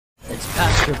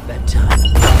After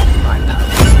bedtime, my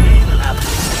power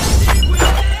absolutely.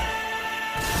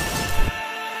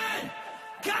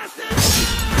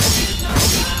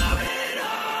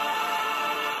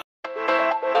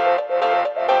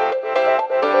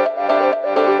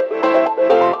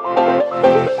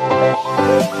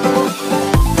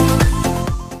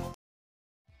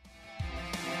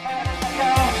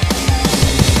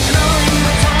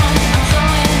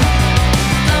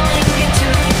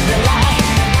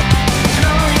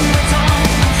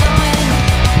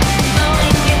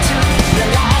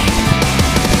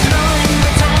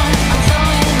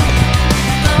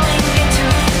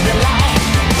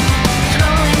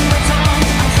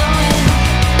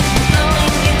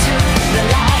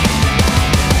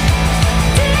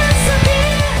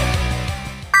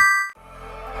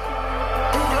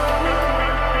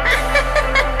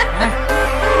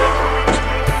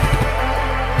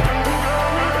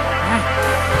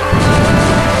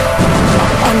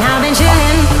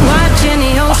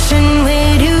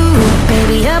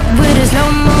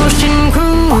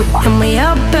 And we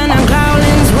up in our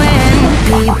growlings when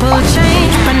people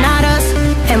change, but not us.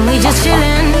 And we just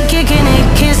chillin', kicking it,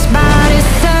 kissed by the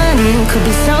sun. Could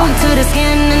be sold to the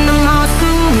skin in the mall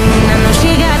soon. I know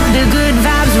she got the good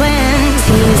vibes when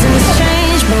seasons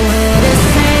change, but we're the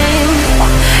same.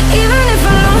 Even if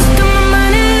I lost all my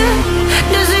money,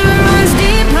 the zero runs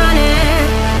deep, honey.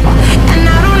 And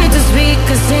I don't need to speak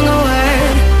a single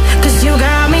word, 'cause you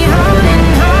got me holding,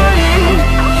 holding.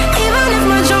 Even if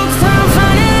my jokes sound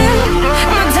funny,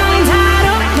 my tongue tied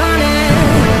up on it.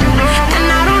 And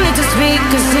I don't need to speak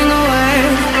a single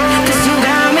word, 'cause you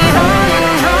got me holding,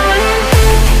 holding.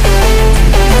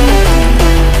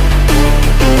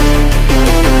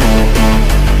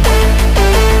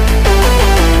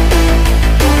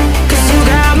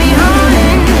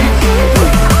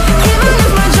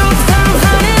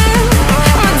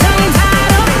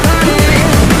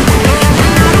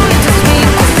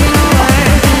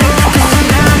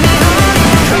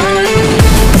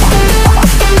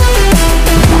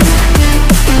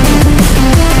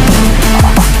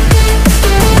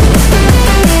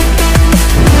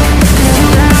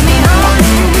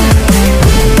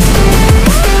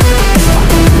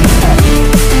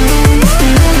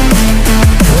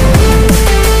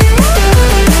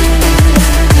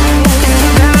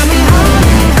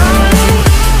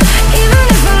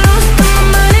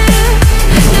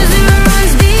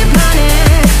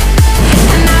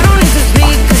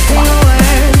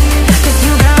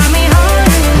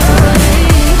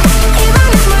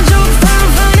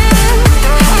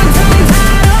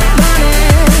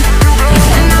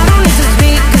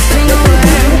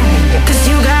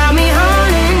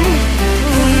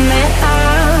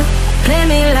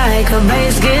 A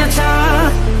bass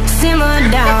guitar, simmer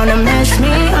down and mash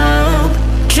me up,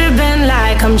 tripping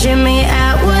like I'm Jimmy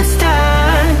at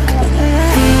Woodstock.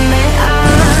 Me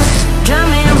up,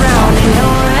 drumming around in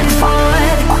your red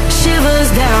Ford, shivers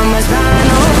down my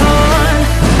spinal cord.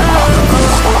 Oh,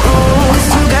 oh, oh, oh, 'cause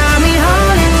you got me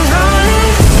holding,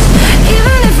 holding.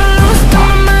 Even if I lost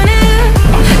all my money,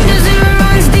 the zero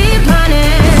runs deep,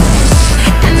 honey.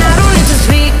 And I don't need to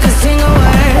speak a single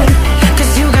word,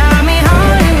 'cause you got me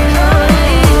holding.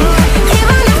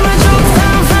 Even if my jokes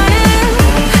sound funny,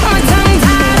 my tongue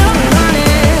tied up on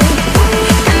it.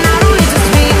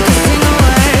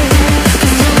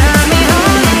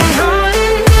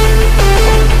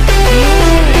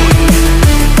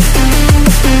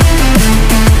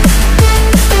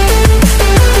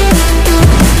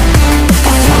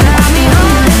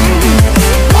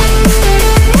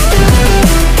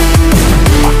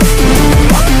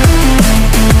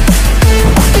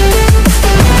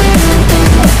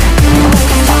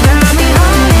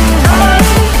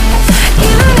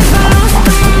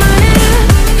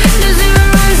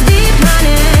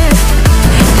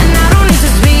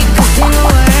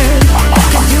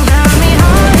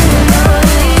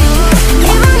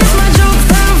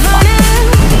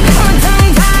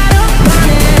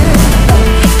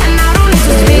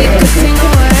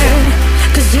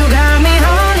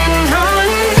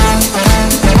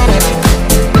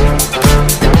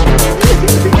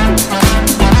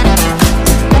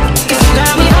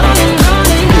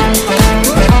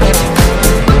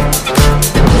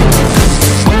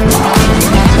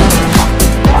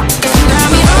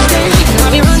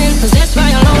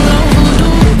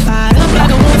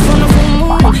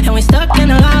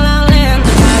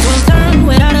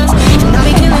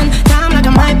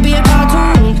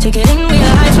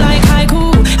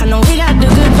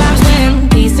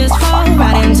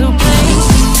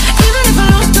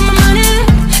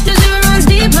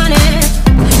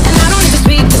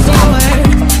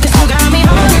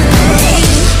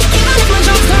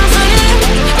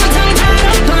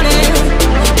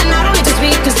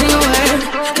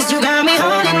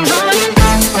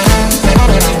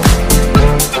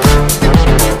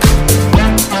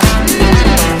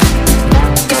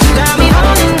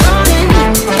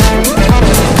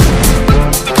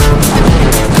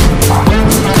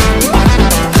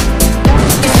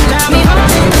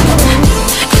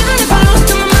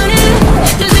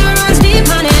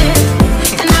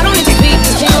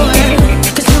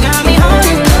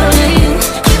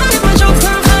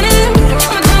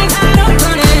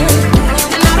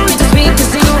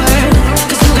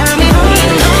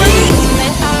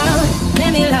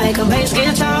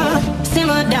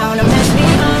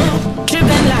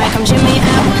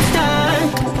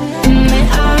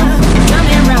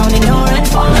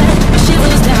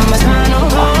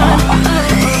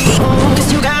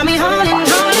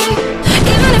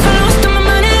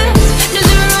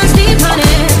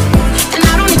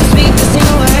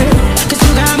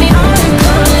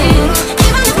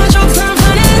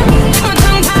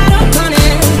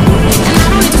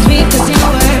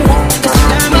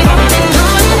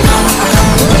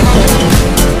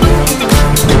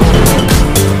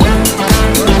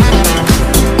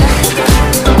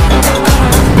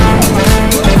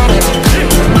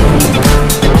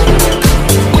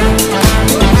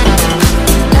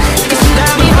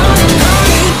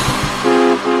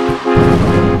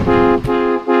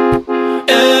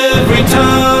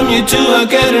 you two are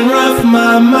getting rough.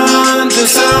 My mind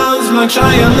just sounds like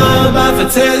Shia LaBeouf.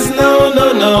 It says no,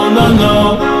 no, no, no,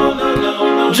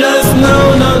 no. Just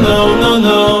no, no, no, no,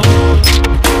 no.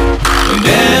 And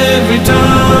every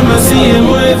time I see him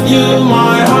with you,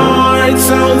 my heart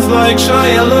sounds like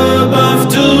Shia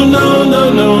LaBeouf too. No, no,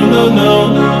 no, no, no.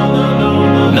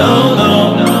 No, no,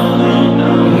 no,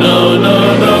 no, no,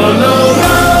 no, no.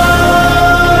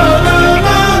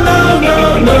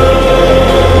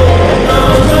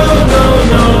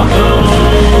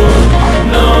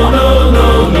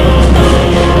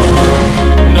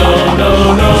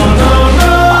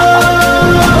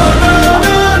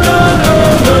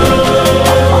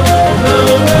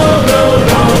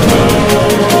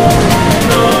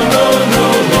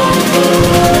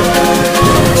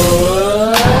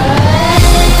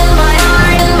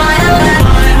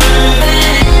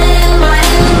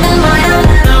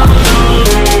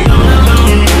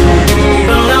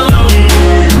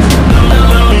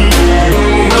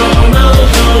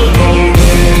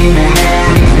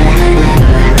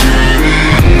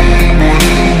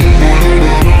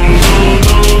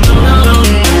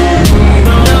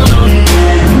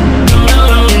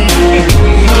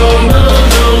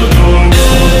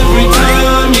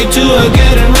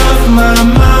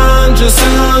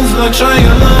 Like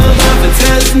Shia LaBeouf, it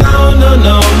says no, no,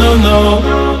 no, no, no.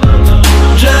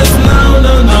 Just no,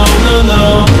 no, no, no,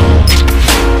 no.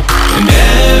 And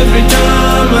every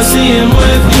time I see him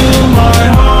with you, my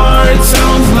heart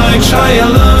sounds like Shia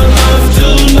LaBeouf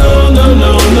too. No, no,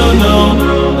 no, no, no.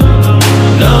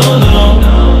 No, no,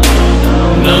 no,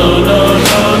 no, no, no,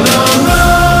 no.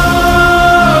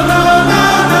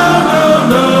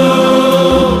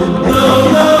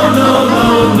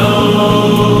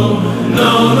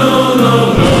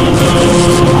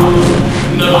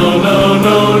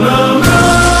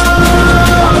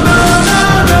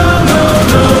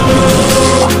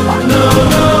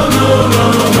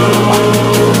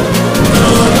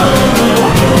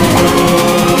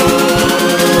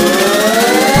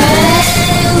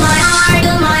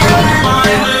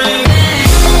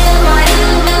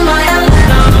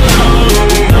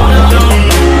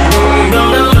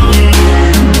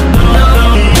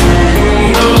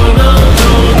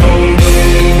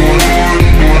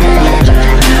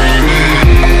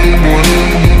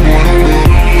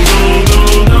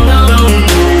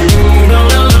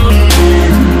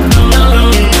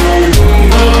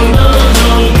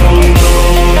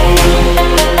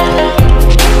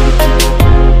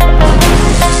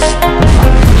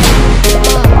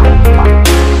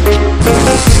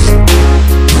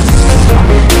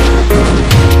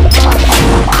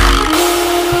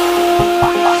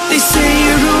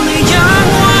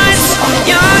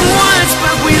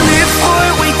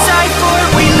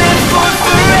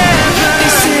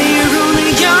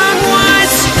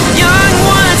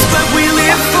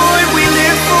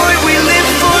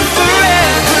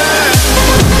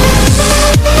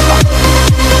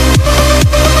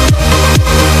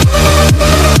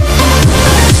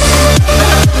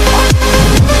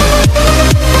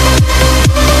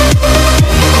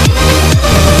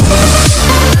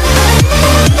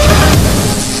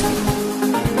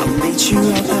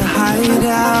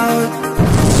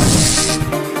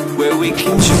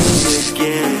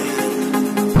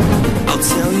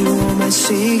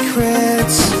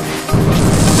 Secrets,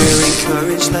 we're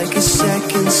encouraged like a